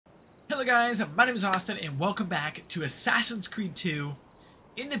Hello guys, my name is Austin and welcome back to Assassin's Creed 2.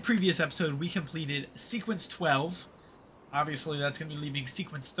 In the previous episode we completed sequence 12. Obviously that's going to be leaving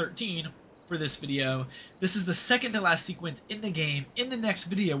sequence 13 for this video. This is the second to last sequence in the game. In the next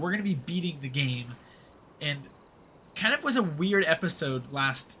video we're going to be beating the game. And kind of was a weird episode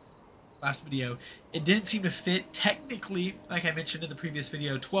last video. It didn't seem to fit. Technically, like I mentioned in the previous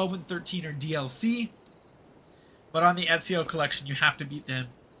video, 12 and 13 are DLC. But on the Ezio collection you have to beat them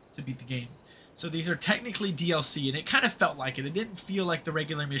to beat the game. So these are technically DLC, and it kind of felt like it. It didn't feel like the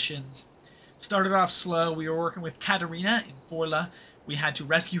regular missions. Started off slow. We were working with Caterina in Forlì. We had to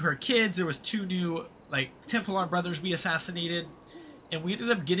rescue her kids. There was two new Templar brothers we assassinated, and we ended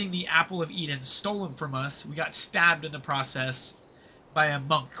up getting the Apple of Eden stolen from us. We got stabbed in the process by a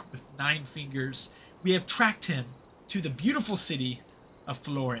monk with 9 fingers. We have tracked him to the beautiful city of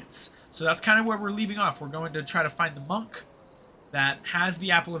Florence. So that's kind of where we're leaving off. We're going to try to find the monk that has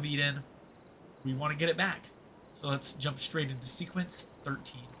the Apple of Eden. We want to get it back. So let's jump straight into sequence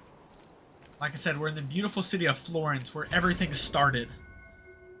 13. Like I said, we're in the beautiful city of Florence where everything started.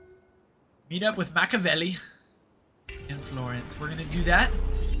 Meet up with Machiavelli in Florence. We're going to do that,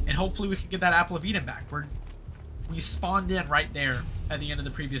 and hopefully we can get that Apple of Eden back. We spawned in right there at the end of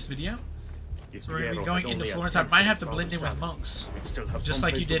the previous video. So we're going to be going into Florence. I might have to blend in with monks, just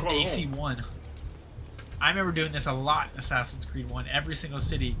like you did in AC1. I remember doing this a lot in Assassin's Creed 1. Every single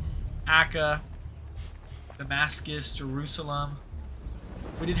city. Acca, Damascus, Jerusalem.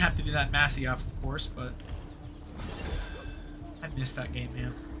 We didn't have to do that in Masyaf, of course, but I missed that game,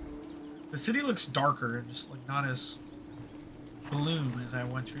 man. The city looks darker and just like not as bloom as I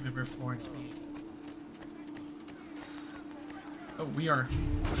once remember Florence being. Oh,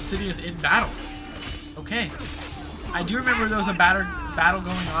 the city is in battle. Okay. I do remember there was a battle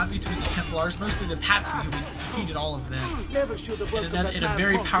going on between the Templars, mostly the Patsy, who defeated all of them, in a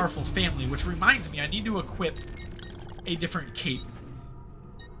very powerful family, which reminds me, I need to equip a different cape.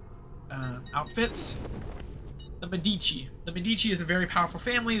 Outfits. The Medici. The Medici is a very powerful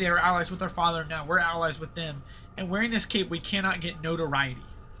family. They were allies with our father, now we're allies with them. And wearing this cape, we cannot get notoriety.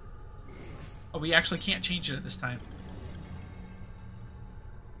 Oh, we actually can't change it at this time.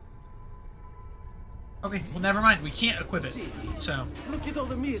 Okay, well, never mind. We can't equip it. So look at all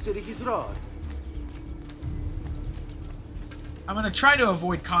the misery he's wrought. I'm gonna try to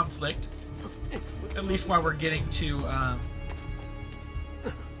avoid conflict, at least while we're getting to our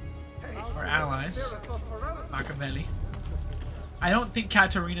allies. Machiavelli. I don't think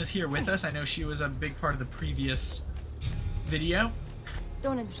Caterina's here with us. I know she was a big part of the previous video.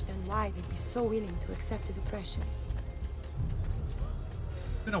 Don't understand why they'd be so willing to accept his oppression.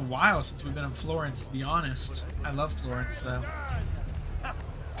 It's been a while since we've been in Florence, to be honest. I love Florence, though. I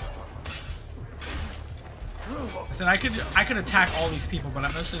said I could attack all these people, but I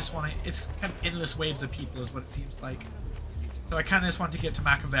mostly just want to. It's kind of endless waves of people, is what it seems like. So I kind of just want to get to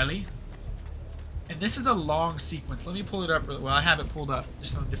Machiavelli. And this is a long sequence. Let me pull it up. Well, I have it pulled up,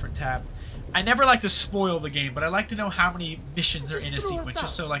 just on a different tab. I never like to spoil the game, but I like to know how many missions are in a sequence,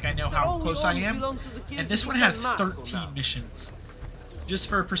 just so I know how close I am. And this one has 13 missions. Just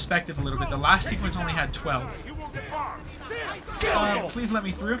for perspective a little bit, the last sequence only had 12. Please let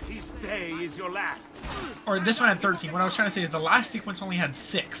me through. This day is your last. Or this one had 13. What I was trying to say is the last sequence only had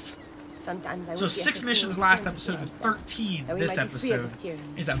 6. So 6 missions last episode and 13 this episode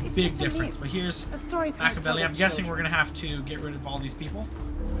is a big difference. But here's Machiavelli. I'm guessing we're going to have to get rid of all these people.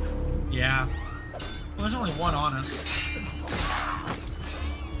 Yeah. Well, there's only one on us.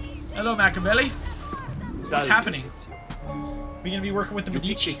 Hello, Machiavelli. What's happening? We're going to be working with the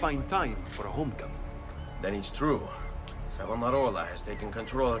Medici. Find time for a homecoming. Then it's true. Savonarola has taken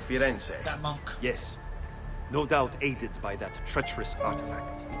control of Firenze. That monk. Yes. No doubt aided by that treacherous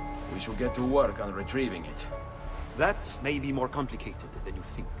artifact. We should get to work on retrieving it. That may be more complicated than you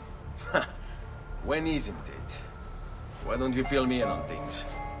think. When isn't it? Why don't you fill me in on things?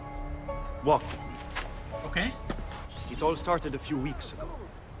 Walk with me. Okay. It all started a few weeks ago.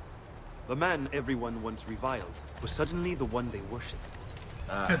 The man everyone once reviled was suddenly the one they worshipped.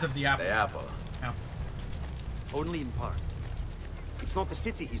 Because of the apple. The apple. Yeah. Only in part. It's not the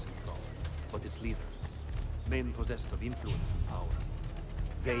city he's enthralled, but its leaders. Men possessed of influence and power.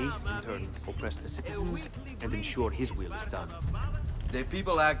 They, in turn, oppress the citizens and ensure his will is done. The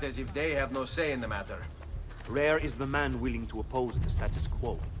people act as if they have no say in the matter. Rare is the man willing to oppose the status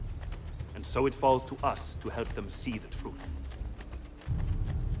quo. And so it falls to us to help them see the truth.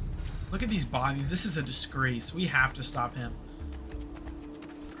 Look at these bodies. This is a disgrace. We have to stop him.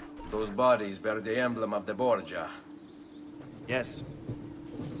 Those bodies bear the emblem of the Borgia. Yes.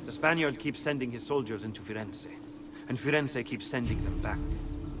 The Spaniard keeps sending his soldiers into Firenze, and Firenze keeps sending them back.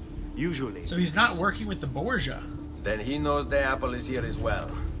 Usually. So he's not working with the Borgia. Then he knows the apple is here as well.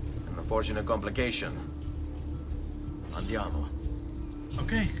 An unfortunate complication. Andiamo.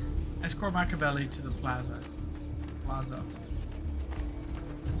 Okay. Escort Machiavelli to the plaza.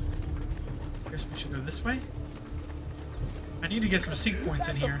 Guess we should go this way. I need to get some sync points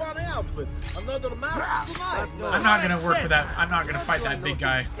in here. I'm not gonna work with that. I'm not gonna fight that big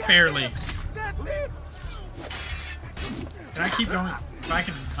guy fairly. Can I keep going? If I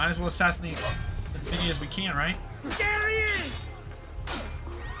can, might as well assassinate as many as we can, right?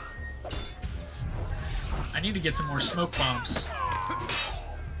 I need to get some more smoke bombs.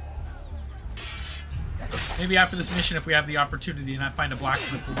 Maybe after this mission, if we have the opportunity and I find a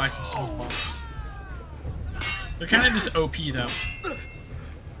blacksmith, we'll buy some smoke bombs. They're kind of just OP, though.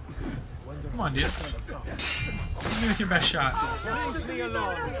 Come on, dude. Hit me with your best shot. Leave me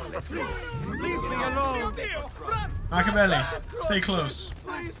alone. Let's go. Leave me alone. Machiavelli, stay close.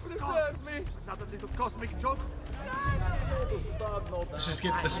 Please preserve me. Another little cosmic joke. Let's just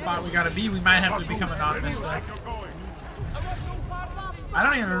get to the spot we gotta be. We might have to become anonymous, though. I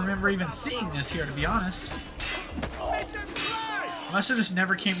don't even remember even seeing this here, to be honest. Unless I just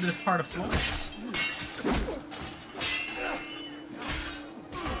never came to this part of Florence.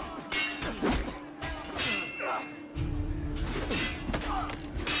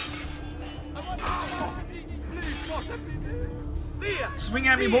 Swing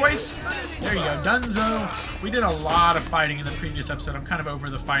at me, boys! There you go, Dunzo. We did a lot of fighting in the previous episode. I'm kind of over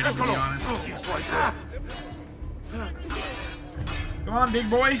the fighting, to be honest. Come on, big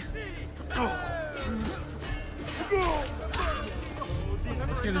boy.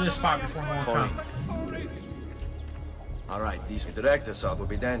 Let's get to this spot before more come. Alright, these direct assault will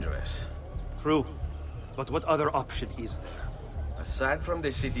be dangerous. True. But what other option is there? Aside from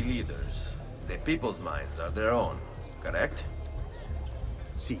the city leaders, the people's minds are their own, correct?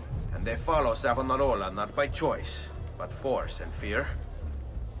 See. And they follow Savonarola not by choice, but force and fear?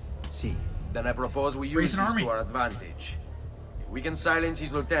 See. Then I propose we use this to our advantage. If we can silence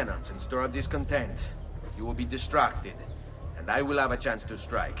his lieutenants and stir up discontent, he will be distracted, and I will have a chance to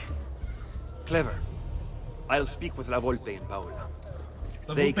strike. Clever. I'll speak with La Volpe and Paola.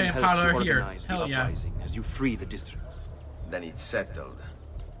 La They Volpe can and help Paola to are here. organize the Hell yeah. uprising as you free the districts. Then it's settled.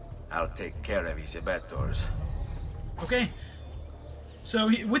 I'll take care of his abettors. Okay.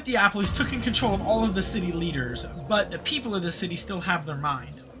 So with the apple, he's taken control of all of the city leaders, but the people of the city still have their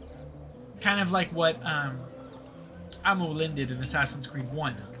mind. Kind of like what Amolin did in Assassin's Creed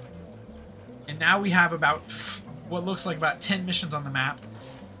 1. And now we have about what looks like about 10 missions on the map,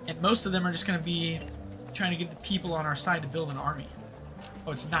 and most of them are just going to be trying to get the people on our side to build an army.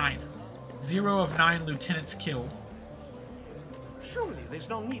 Oh, it's 9. 0 of 9 lieutenants killed. Surely there's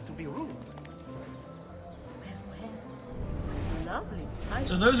no need to be rude. Lovely.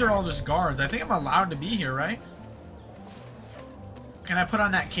 So those are all just guards. I think I'm allowed to be here, right? Can I put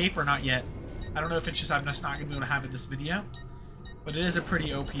on that cape or not yet? I don't know if it's just I'm just not going to be able to have it this video. But it is a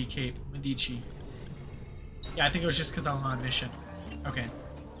pretty OP cape. Medici. Yeah, I think it was just because I was on a mission. Okay.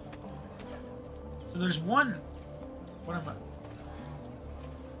 So there's one... What am I...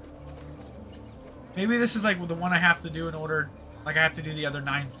 Maybe this is like the one I have to do in order... Like I have to do the other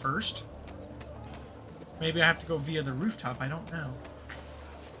 9 first. Maybe I have to go via the rooftop. I don't know.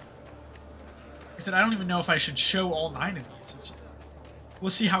 Like I said, I don't even know if I should show all 9 of these. We'll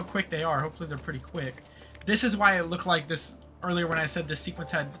see how quick they are. Hopefully they're pretty quick. This is why it looked like this earlier when I said this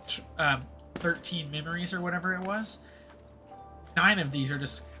sequence had 13 memories or whatever it was. 9 of these are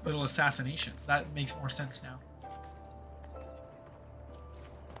just little assassinations. That makes more sense now.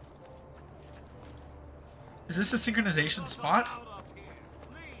 Is this a synchronization spot?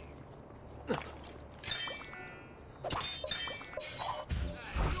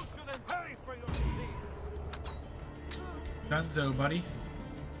 Dunzo, buddy.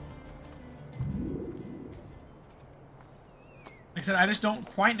 Like I said, I just don't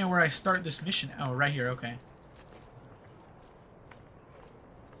quite know where I start this mission. Oh, right here, okay.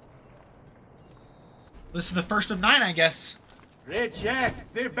 This is the first of 9, I guess.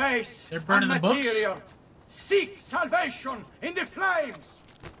 Reject the base. They're burning the books. Seek salvation in the flames.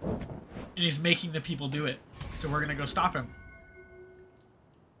 And he's making the people do it. So we're gonna go stop him.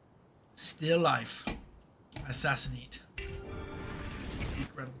 Still life. Assassinate.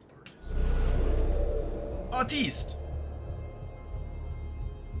 Incredible artist. Artiste!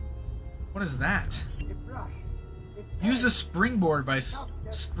 What is that? Use the springboard by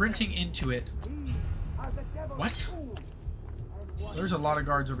sprinting into it. What? There's a lot of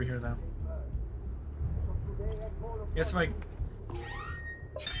guards over here, though. Guess if I...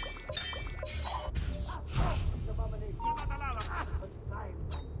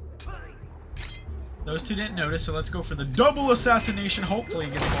 Those two didn't notice, so let's go for the double assassination. Hopefully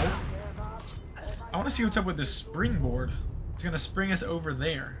it gets both. I want to see what's up with this springboard. It's going to spring us over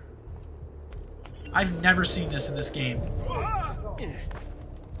there. I've never seen this in this game.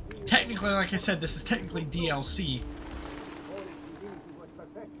 Technically, like I said, this is technically DLC.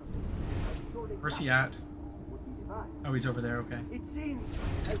 Where's he at? Oh, he's over there, okay.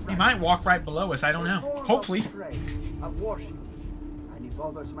 He might walk right below us, I don't know. Hopefully. And if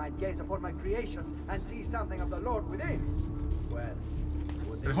others might gaze upon my creation and see something of the Lord within, well,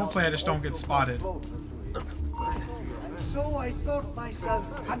 but hopefully I just don't get spotted. So I thought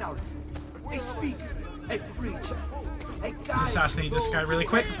myself an artist, a speaker, a preacher, a guy. Let's assassinate this guy really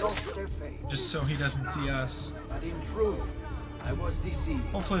quick, just so he doesn't see us. But in truth, I was deceived.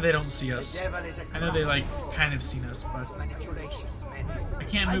 Hopefully they don't see us. I know they like kind of seen us, but I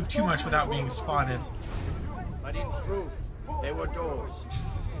can't move too much without being spotted. But in truth, they were doors.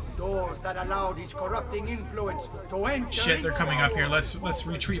 Doors that allowed his corrupting influence to enter. Shit, they're coming up here. Let's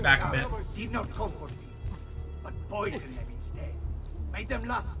retreat back a bit. Did not comfort me, but poisoned them instead. Made them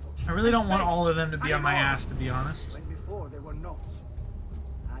lustful. I really don't want all of them to be on my ass, to be honest. When before they were not.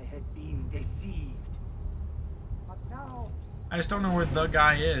 I had been deceived. But now I just don't know where the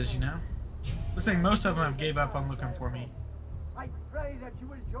guy is, you know? Looks like most of them have gave up on looking for me. I pray that you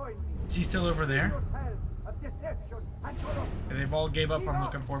will join me. Is he still over there? Of deception and Okay, they've all gave up on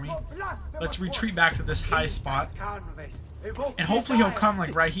looking for me. Let's retreat back to this high spot. And hopefully he'll come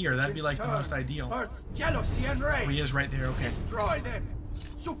like right here. That'd be like the most ideal. Oh, he is right there, okay.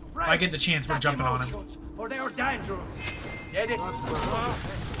 If I get the chance, we're jumping on him. For they are dangerous. Get it?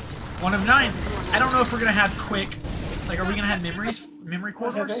 1 of 9. I don't know if we're gonna have quick. Like, are we gonna have memory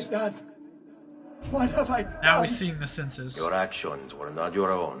corridors? What have I done? Now we're seeing the senses. Your actions were not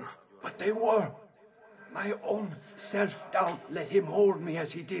your own. But they were. My own self-doubt let him hold me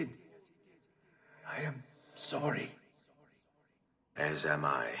as he did. I am sorry. As am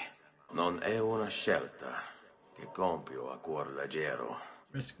I. Non è una scelta che compio a cuor leggero.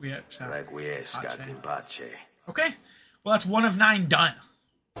 Requiescat in pace. Okay. Well, that's 1 of 9 done.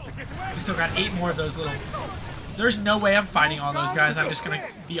 We still got 8 more of those little... There's no way I'm fighting all those guys. I'm just gonna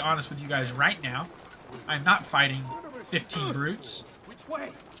be honest with you guys right now. I'm not fighting 15 brutes. Which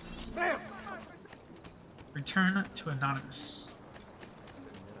way? Return to Anonymous.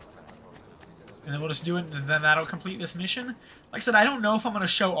 And then we'll just do it, and then that'll complete this mission. Like I said, I don't know if I'm going to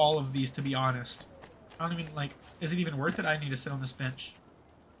show all of these, to be honest. I don't even, like, is it even worth it? I need to sit on this bench.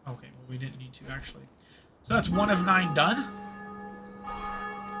 Okay, well, we didn't need to, actually. So that's 1 of 9 done.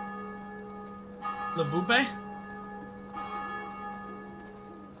 Lavupe.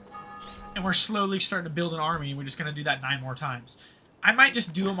 And we're slowly starting to build an army. We're just going to do that 9 more times. I might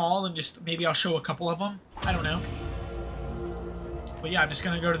just do them all and just maybe I'll show a couple of them. I don't know. But yeah, I'm just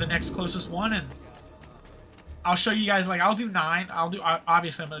going to go to the next closest one and I'll show you guys, like, I'll do 9.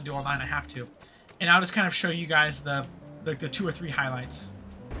 Obviously I'm going to do all 9. I have to. And I'll just kind of show you guys the 2 or 3 highlights.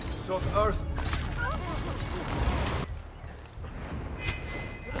 So the Earth.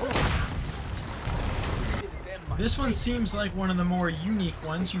 This one seems like one of the more unique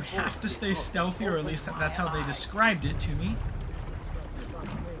ones. You have to stay stealthy, or at least that's how they described it to me.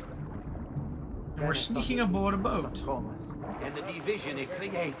 And we're sneaking aboard a boat. And the division it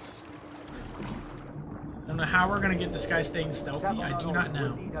creates. I don't know how we're going to get this guy staying stealthy. I do not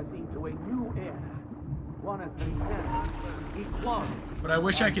know. But I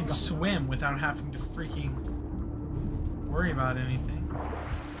wish I could swim without having to freaking worry about anything.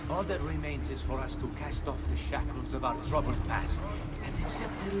 All that remains is for us to cast off the shackles of our troubled past and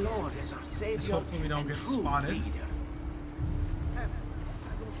accept the Lord as our Savior. Hopefully we don't get spotted. Leader.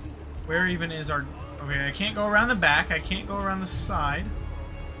 Where even is our... Okay, I can't go around the back. I can't go around the side.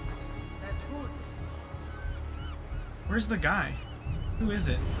 Where's the guy? Who is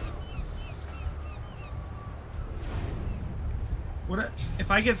it? What if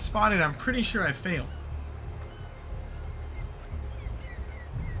I get spotted? I'm pretty sure I fail.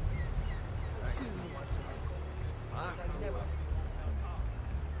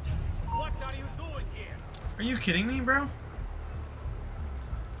 What are you doing here? Are you kidding me, bro?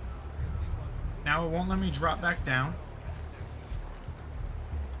 Now it won't let me drop back down.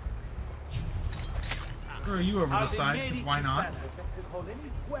 Throw you over the side, because why not?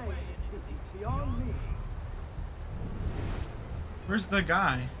 Where's the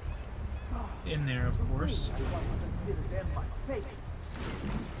guy? In there, of course.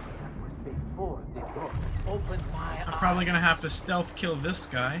 I'm probably going to have to stealth kill this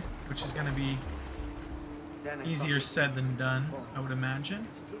guy, which is going to be easier said than done, I would imagine.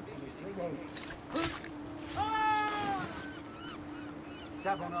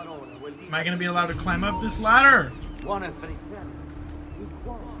 Am I going to be allowed to climb up this ladder? Or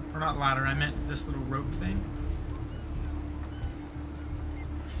not ladder, I meant this little rope thing.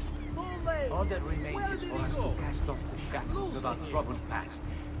 All that remains is for us to cast off the shackles of our troubled past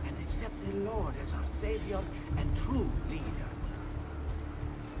and accept the Lord as our savior and true leader.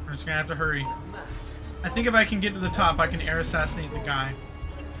 We're just gonna have to hurry. I think if I can get to the top, I can air assassinate the guy.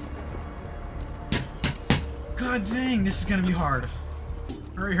 God dang, this is gonna be hard.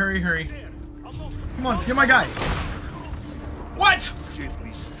 Hurry, hurry, hurry. Come on, get my guy. What?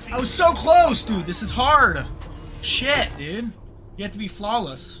 I was so close, dude. This is hard. Shit, dude. You have to be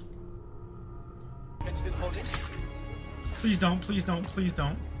flawless. Please don't, please don't, please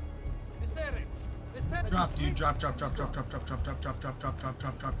don't. Drop, dude. Drop, drop, drop, drop, drop, drop, drop, drop, drop, drop, drop, drop,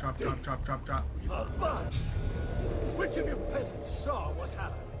 drop, drop, drop, drop, drop, drop, drop. Which of you peasants saw what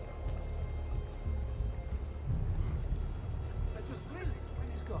happened? I just blinked when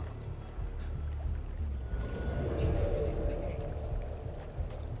he's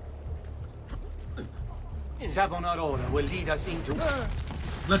gone. Savonarola will lead us into...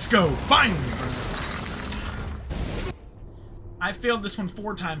 Let's go. Finally, brother. I failed this one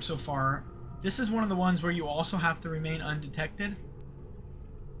 4 times so far. This is one of the ones where you also have to remain undetected.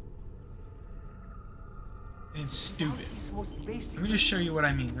 And it's stupid. Let me just show you what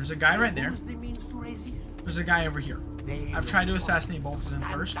I mean. There's a guy right there. There's a guy over here. I've tried to assassinate both of them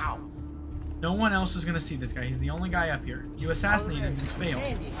first. No one else is going to see this guy. He's the only guy up here. You assassinate him and fail.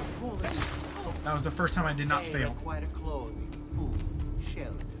 That was the first time I did not fail.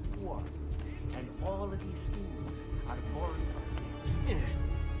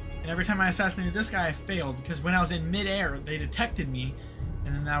 And every time I assassinated this guy, I failed, because when I was in mid-air, they detected me,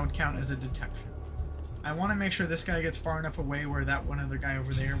 and then that would count as a detection. I want to make sure this guy gets far enough away where that one other guy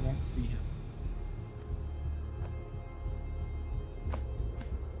over there won't see him.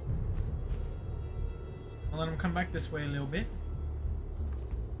 I'll let him come back this way a little bit.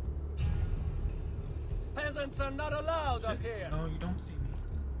 Peasants are not allowed up here. No, you don't see me.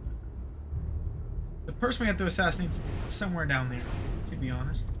 The person we have to assassinate is somewhere down there, to be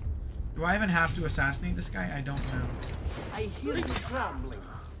honest. Do I even have to assassinate this guy? I don't know. I hear you grumbling.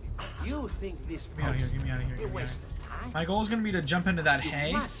 You think this Get me out of here, get me out of here, get me out of here. My goal is going to be to jump into that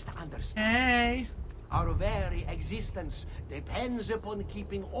hay. Hey! Our very existence depends upon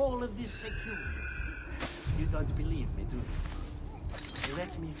keeping all of this secure. You don't believe me, do you?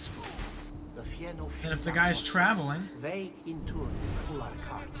 Let me explain. And if the guy's traveling, they in turn pull our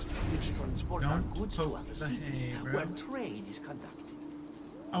carts, which transport our goods to other cities where trade is conducted.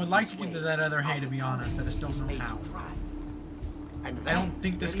 I would like to get to that other hay, to be honest. I just don't know how. I don't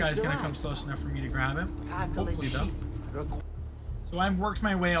think this guy's going to come close enough for me to grab him. Hopefully, though. So I've worked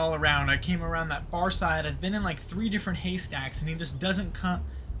my way all around. I came around that far side. I've been in like 3 different haystacks, and he just doesn't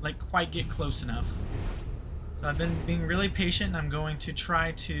quite get close enough. So I've been being really patient, and I'm going to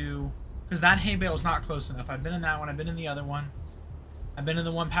try to... Because that hay bale is not close enough. I've been in that one. I've been in the other one. I've been in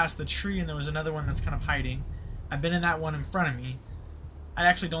the one past the tree, and there was another one that's kind of hiding. I've been in that one in front of me. I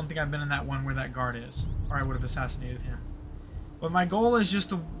actually don't think I've been in that one where that guard is, or I would have assassinated him. But my goal is just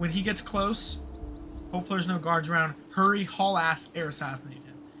to, when he gets close, hopefully there's no guards around, hurry, haul ass, air assassinate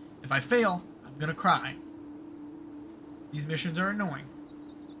him. If I fail, I'm gonna cry. These missions are annoying.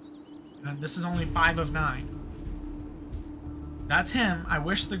 And this is only 5 of 9. That's him. I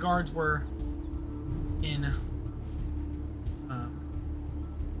wish the guards were in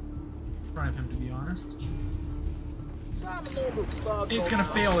front of him, to be honest. It's gonna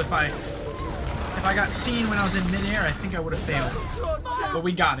fail if I got seen when I was in midair. I think I would have failed, but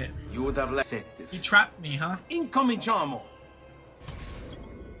we got it. You would have left it. He trapped me, huh? Incominciamo.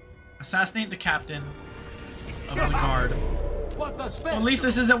 Assassinate the captain of the guard. Well, at least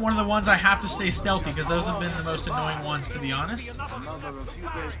this isn't one of the ones I have to stay stealthy, because those have been the most annoying ones, to be honest.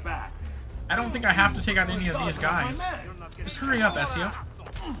 I don't think I have to take out any of these guys. Just hurry up, Ezio.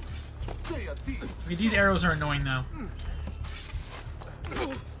 I mean, these arrows are annoying now.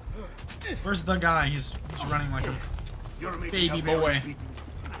 Where's the guy? He's running like a baby boy.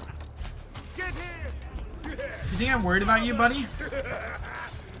 You think I'm worried about you, buddy?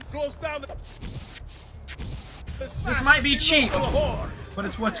 This might be cheap, but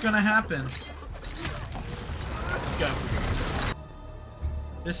it's what's gonna happen. Let's go.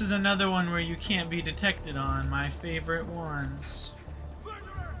 This is another one where you can't be detected on. My favorite ones.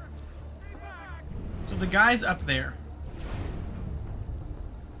 So the guy's up there.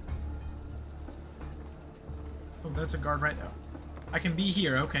 Oh, that's a guard right there. I can be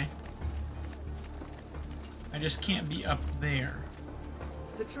here, okay. I just can't be up there.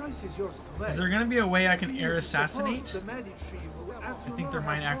 The choice is yours to make. Is there going to be a way I can air assassinate? I think there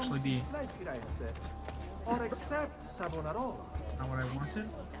might actually be. Or accept Savonarola. Not what I wanted.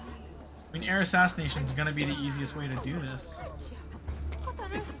 I mean, air assassination is going to be the easiest way to do this.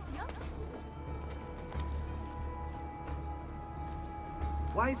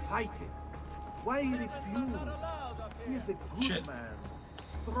 Why fight him? Why refuse? He is a good Shit. man,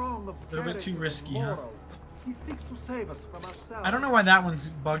 strong of A little bit too risky, huh? morals. He seeks to save us from ourselves. I don't know why that one's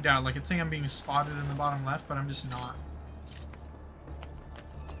bugged out. Like, it's saying I'm being spotted in the bottom left, but I'm just not.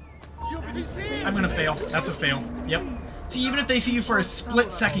 I'm gonna fail. That's a fail. Yep. See, even if they see you for a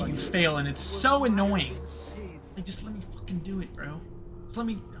split second, you fail, and it's so annoying. Like, just let me fucking do it, bro. Just let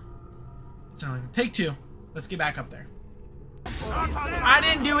me... It's annoying. Take two. Let's get back up there. I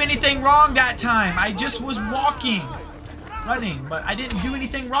didn't do anything wrong that time. I just was walking. Running, but I didn't do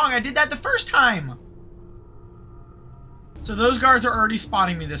anything wrong. I did that the first time. So those guards are already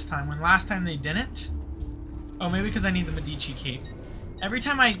spotting me this time, when last time they didn't. Oh, maybe because I need the Medici cape. Every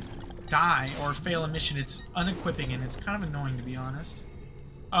time I die or fail a mission, it's unequipping, and it's kind of annoying, to be honest.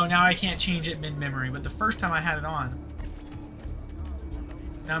 Oh, now I can't change it mid-memory, but the first time I had it on.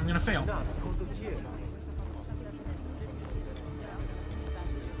 Now I'm gonna fail.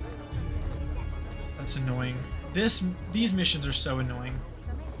 That's annoying. These missions are so annoying.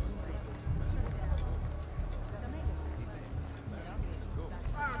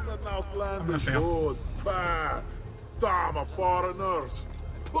 I'm gonna fail. Bad. Damn foreigners.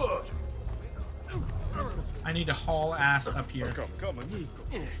 I need to haul ass up here.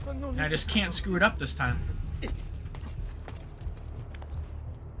 And I just can't screw it up this time.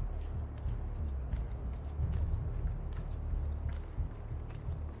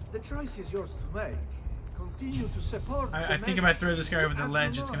 The choice is yours to make. Continue to support. I think if I throw this guy over the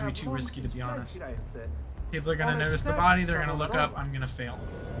ledge, it's gonna be too risky, to be honest. People are gonna notice the body, they're gonna look up, I'm gonna fail.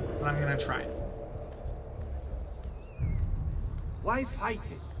 But I'm gonna try it. Why fight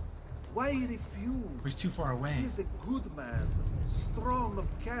it? Why refuse? He's too far away. He is a good man, strong of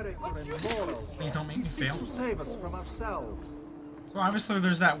character and morals. Please don't make me fail. To save us from ourselves. So obviously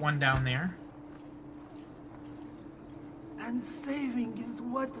there's that one down there. And saving is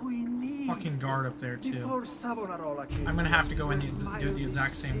what we need. Fucking guard up there too. Before Savonarola came, I'm gonna have to go and do it the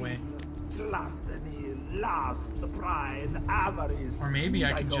exact same way. Gluttony, lust, pride, avarice. Or maybe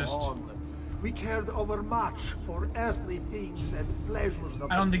I could go just... on. We cared overmuch for earthly things and pleasures of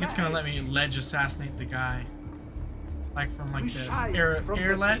I don't the think it's gonna flesh. let me ledge assassinate the guy. Like from like We this. shied Air from the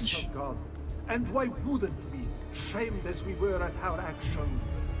face ledge? of God. And why wouldn't we? Shamed as we were at our actions.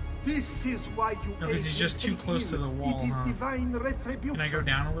 This is why you No, because he's just too close to the wall, It is huh? divine retribution. Can I go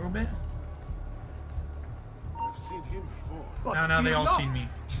down a little bit? I've seen him before. But No, they fear all not. seen me.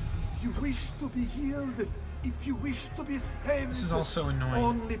 If you wish to be healed, if you wish to be saved, This is all so annoying.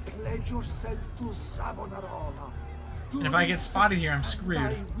 only pledge yourself to Savonarola. And if I get spotted here, I'm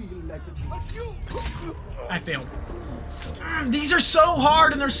screwed. I failed. These are so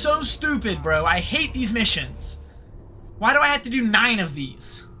hard and they're so stupid, bro. I hate these missions. Why do I have to do 9 of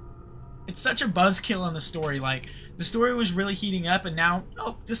these? It's such a buzzkill in the story. Like, the story was really heating up, and now,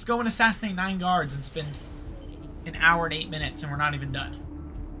 oh, just go and assassinate 9 guards and spend an hour and 8 minutes, and we're not even done.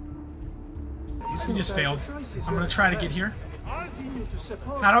 We just failed. I'm gonna try to get here.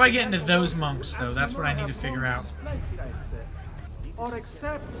 How do I get into those monks, though? That's what I need to figure out.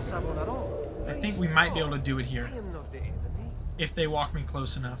 I think we might be able to do it here. If they walk me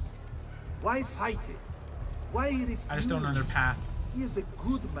close enough. Why fight it? Why refuse? I just don't know their path. He is a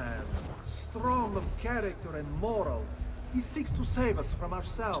good man, strong of character and morals. He seeks to save us from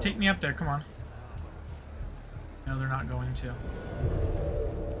ourselves. Just take me up there, come on. No, they're not going to.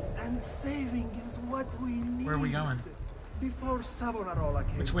 And saving is what we need. Where are we going? Before Savonarola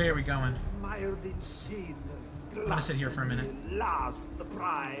came. Which way are we going? Mired in sin. I'm gonna sit here for a minute. Lust,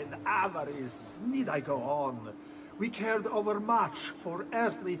 pride, avarice. Need I go on? We cared overmuch for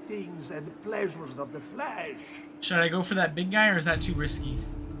earthly things and pleasures of the flesh. Should I go for that big guy, or is that too risky?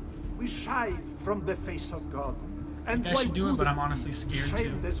 We shied from the face of God. And I should do it, but I'm honestly scared too.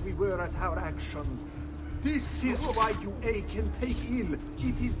 Shamed as we were at our actions. This is why you ache and take ill.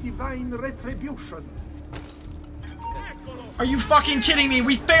 It is divine retribution. Are you fucking kidding me?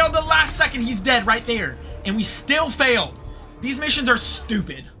 We failed the last second. He's dead right there. And we still failed. These missions are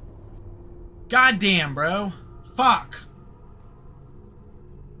stupid. God damn, bro. Fuck.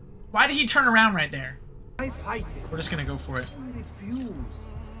 Why did he turn around right there? I fight it. We're just gonna go for it.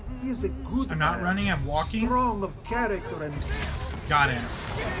 Refuse. He is a good I'm not man, running, I'm walking. Strong of character and... Got him.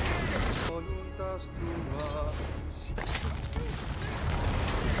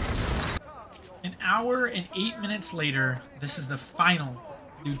 An hour and 8 minutes later, this is the final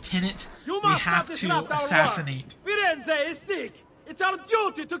lieutenant You we must have not to disrupt our assassinate. work. Firenze is sick. It's our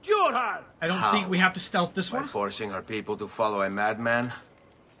duty to cure her. I don't How? think we have to stealth this By one. forcing our people to follow a madman?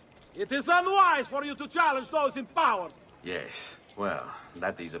 It is unwise for you to challenge those in power. Yes. Well,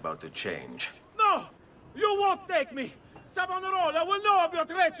 that is about to change. No! You won't take me! Savonarola will know of your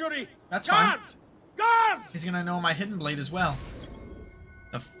treachery! That's fine. Guards! Guards! He's gonna know my hidden blade as well.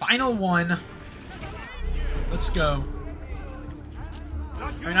 The final one. Let's go.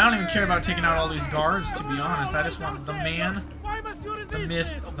 I mean, I don't even care about taking out all these guards, to be honest. I just want the man, the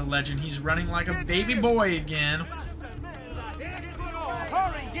myth, the legend. He's running like a baby boy again.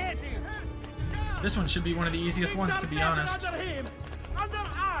 This one should be one of the easiest ones, to be honest.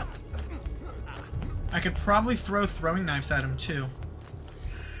 I could probably throw throwing knives at him, too.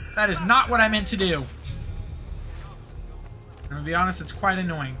 That is not what I meant to do. And to be honest, it's quite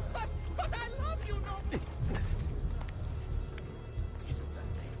annoying.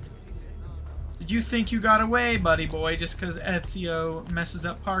 Did you think you got away, buddy boy, just because Ezio messes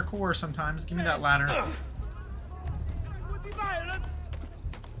up parkour sometimes? Give me that ladder.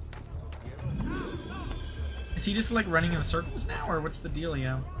 Is he just like running in circles now, or what's the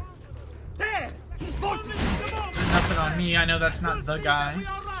dealio? Nothing on me. I know that's not the guy.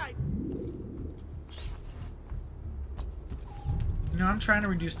 You know, I'm trying to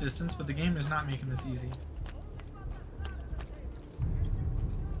reduce distance, but the game is not making this easy.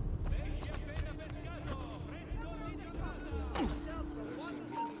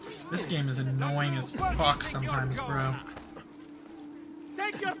 This game is annoying as fuck sometimes, bro.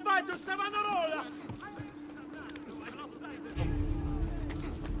 Take your fight to Savonarola!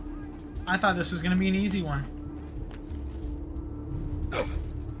 I thought this was gonna be an easy one.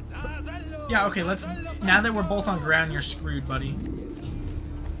 Yeah, okay, let's... Now that we're both on ground, you're screwed, buddy.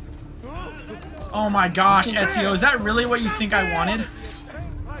 Oh my gosh, Ezio, is that really what you think I wanted?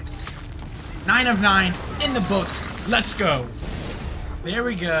 9 of 9, in the books. Let's go. There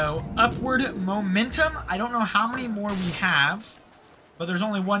we go. Upward momentum. I don't know how many more we have, but there's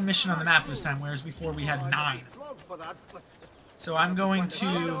only one mission on the map this time, whereas before we had 9. So I'm going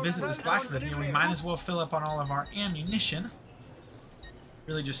to visit this blacksmith here. We might as well fill up on all of our ammunition.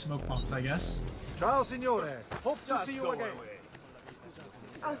 Really just smoke bombs, I guess. Ciao, signore. Hope to see you again.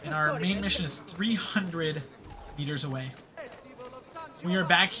 And our main mission is 300 meters away. We are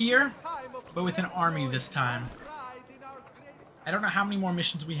back here, but with an army this time. I don't know how many more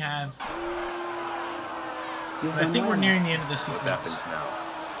missions we have. But I think we're nearing the end of the sequence. What happens now?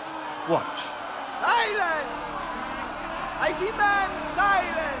 Watch. Silence! I demand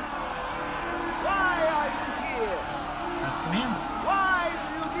silence! Why are you here? That's the man. Why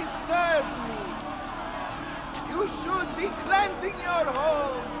do you disturb me? You should be cleansing your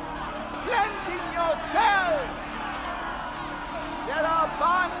home, cleansing yourself. There are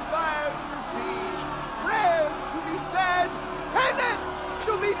bonfires to see, prayers to be said, penance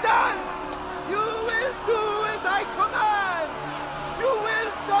to be done. You will do as I command. You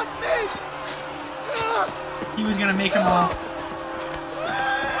will submit. He was gonna make them all. Find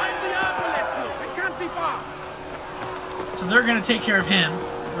the ambulance! It can't be far! So they're gonna take care of him,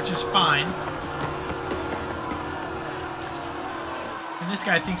 which is fine. And this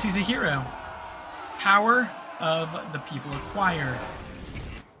guy thinks he's a hero. Power of the people acquire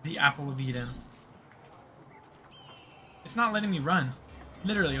the Apple of Eden. It's not letting me run.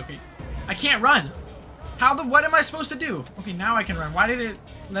 Literally, okay. I can't run! What am I supposed to do? Okay, now I can run. Why did it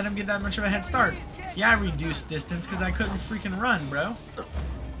let him get that much of a head start? Yeah, reduced distance, because I couldn't freaking run, bro.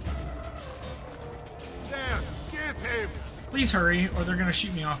 Damn, get him! Please hurry, or they're gonna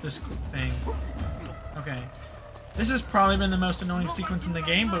shoot me off this thing. Okay. This has probably been the most annoying sequence in the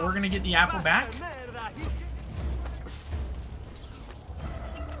game, but we're gonna get the apple back.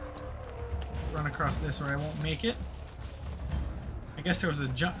 Run across this or I won't make it. I guess there was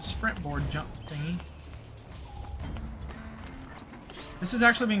a sprint board jump thingy. This has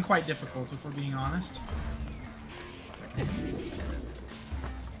actually been quite difficult, if we're being honest.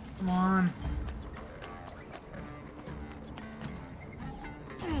 Come on.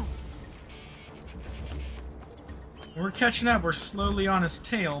 We're catching up. We're slowly on his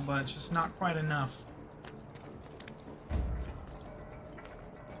tail, but just not quite enough.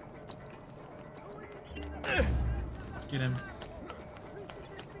 Let's get him.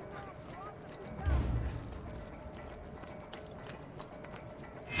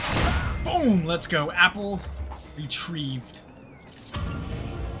 Boom! Let's go. Apple retrieved.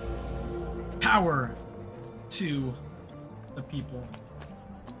 Power to the people.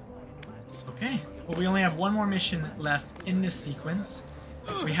 Okay. Well, we only have one more mission left in this sequence.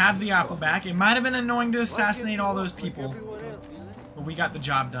 We have the apple back. It might have been annoying to assassinate all those people, but but we got the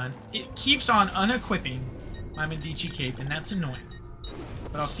job done. It keeps on unequipping my Medici cape, and that's annoying.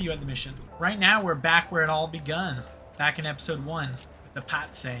 But I'll see you at the mission. Right now, we're back where it all begun. Back in episode 1. The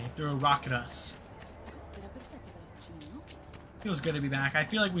Pazze threw a rock at us. Feels good to be back. I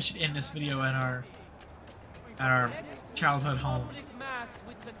feel like we should end this video at our childhood home. Mass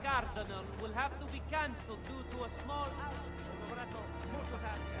with the cardinal will have to be cancelled due to a small.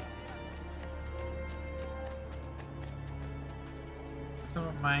 So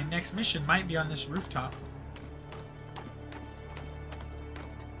my next mission might be on this rooftop.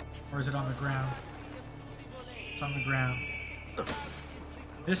 Or is it on the ground? It's on the ground.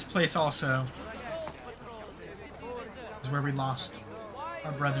 This place also is where we lost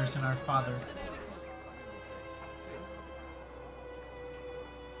our brothers and our father.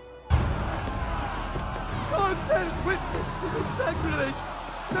 God bears witness to the sacrilege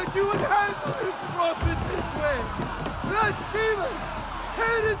that you would handle his prophet this way. Blasphemers!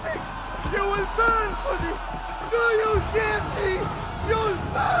 Heretics! You will burn for this! Do you hear me? You'll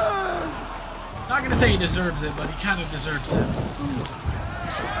burn! Not gonna say he deserves it, but he kind of deserves it.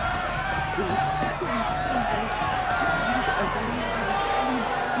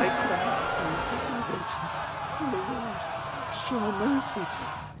 Show mercy.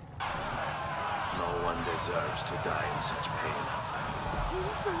 No one deserves to die in such pain.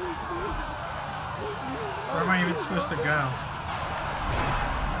 Where am I even supposed to go?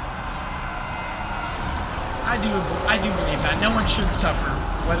 I do believe that. No one should suffer,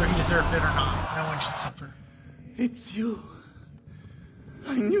 whether he deserved it or not. No one should suffer. It's you.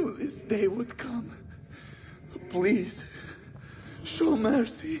 I knew this day would come. Please, show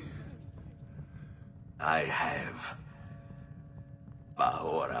mercy. I have. Ma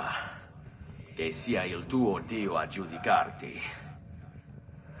ora, che sia il tuo Dio a giudicarti.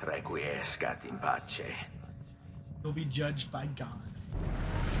 Requiescat in pace. You'll be judged by God.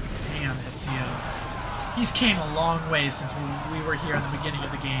 Damn, Ezio. He's came a long way since we were here in the beginning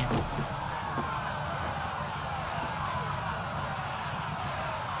of the game.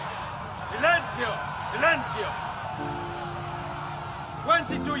 Silenzio! Silenzio!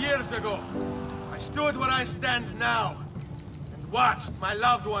 22 years ago, I stood where I stand now, and watched my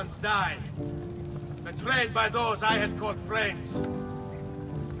loved ones die, betrayed by those I had called friends.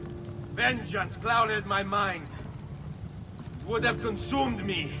 Vengeance clouded my mind. It would have consumed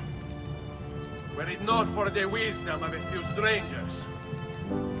me, were it not for the wisdom of a few strangers,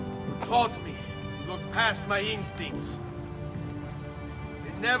 who taught me to look past my instincts.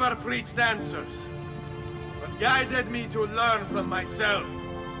 They never preached answers, but guided me to learn from myself.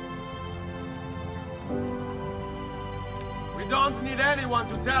 We don't need anyone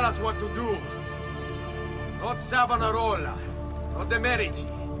to tell us what to do. Not Savonarola, not the Medici.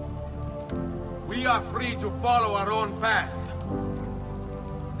 We are free to follow our own path.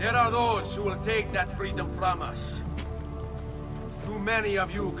 There are those who will take that freedom from us. Too many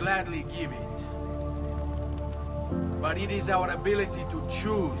of you gladly give it. But it is our ability to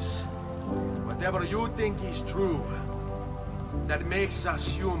choose whatever you think is true that makes us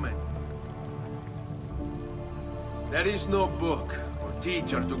human. There is no book or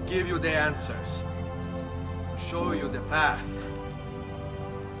teacher to give you the answers, to show you the path.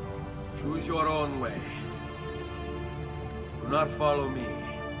 Choose your own way. Do not follow me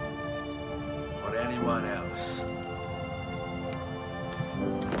or anyone else.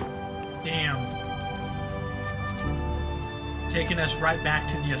 Damn. Taking us right back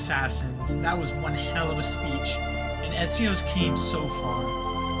to the Assassins. That was one hell of a speech. And Ezio's came so far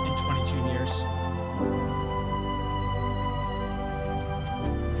in 22 years.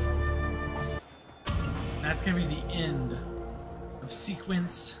 That's going to be the end of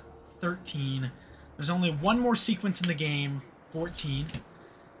sequence 13. There's only one more sequence in the game, 14.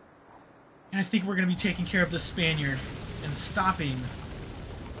 And I think we're going to be taking care of the Spaniard and stopping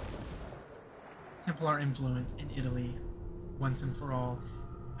Templar influence in Italy once and for all.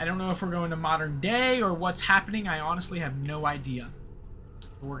 I don't know if we're going to modern day or what's happening. I honestly have no idea.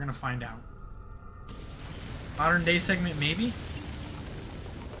 But we're going to find out. Modern day segment, maybe?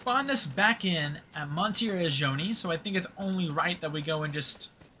 Spawned us back in at Monteriggioni, so I think it's only right that we go and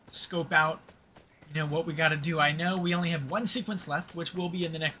just scope out, you know, what we got to do. I know we only have one sequence left, which will be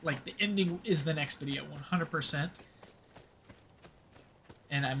in the next, like, the ending is the next video, 100%.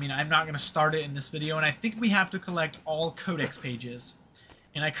 And, I mean, I'm not going to start it in this video, and I think we have to collect all codex pages.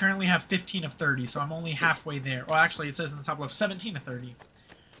 And I currently have 15 of 30, so I'm only halfway there. Well, actually, it says in the top left, 17 of 30.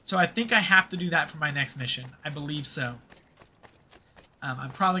 So I think I have to do that for my next mission. I believe so.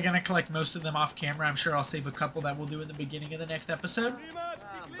 I'm probably going to collect most of them off camera. I'm sure I'll save a couple that we'll do in the beginning of the next episode.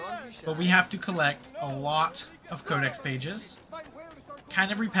 But we have to collect a lot of codex pages.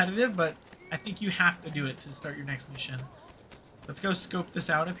 kind of repetitive, but I think you have to do it to start your next mission. Let's go scope this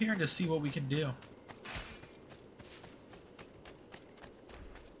out up here and just see what we can do.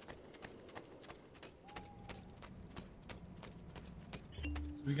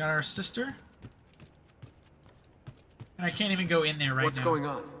 So we got our sister. And I can't even go in there right now. What's going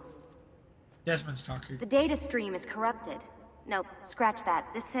on? Desmond's talking. The data stream is corrupted. No, scratch that.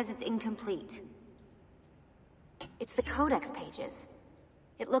 This says it's incomplete. It's the codex pages.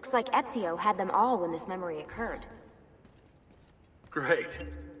 It looks like Ezio had them all when this memory occurred. Great.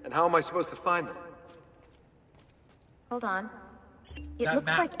 And how am I supposed to find them? Hold on. It That looks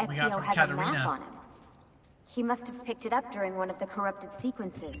map like we got Ezio from has Katarina. a map on him. He must have picked it up during one of the corrupted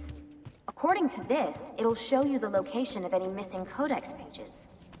sequences. According to this, it'll show you the location of any missing codex pages.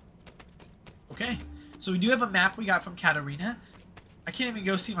 Okay, so we do have a map we got from Katarina. I can't even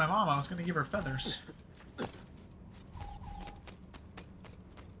go see my mom. I was going to give her feathers.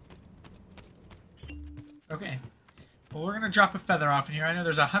 Okay. Well, we're going to drop a feather off in here. I know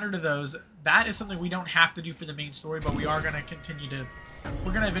there's 100 of those. That is something we don't have to do for the main story, but we are going to continue to...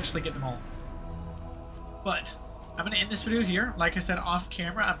 We're going to eventually get them all. But I'm going to end this video here. Like I said, off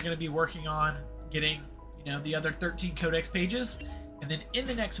camera, I'm going to be working on getting, you know, the other 13 codex pages. And then in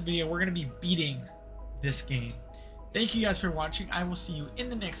the next video, we're going to be beating this game. Thank you guys for watching. I will see you in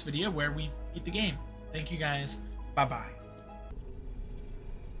the next video where we beat the game. Thank you guys. Bye-bye.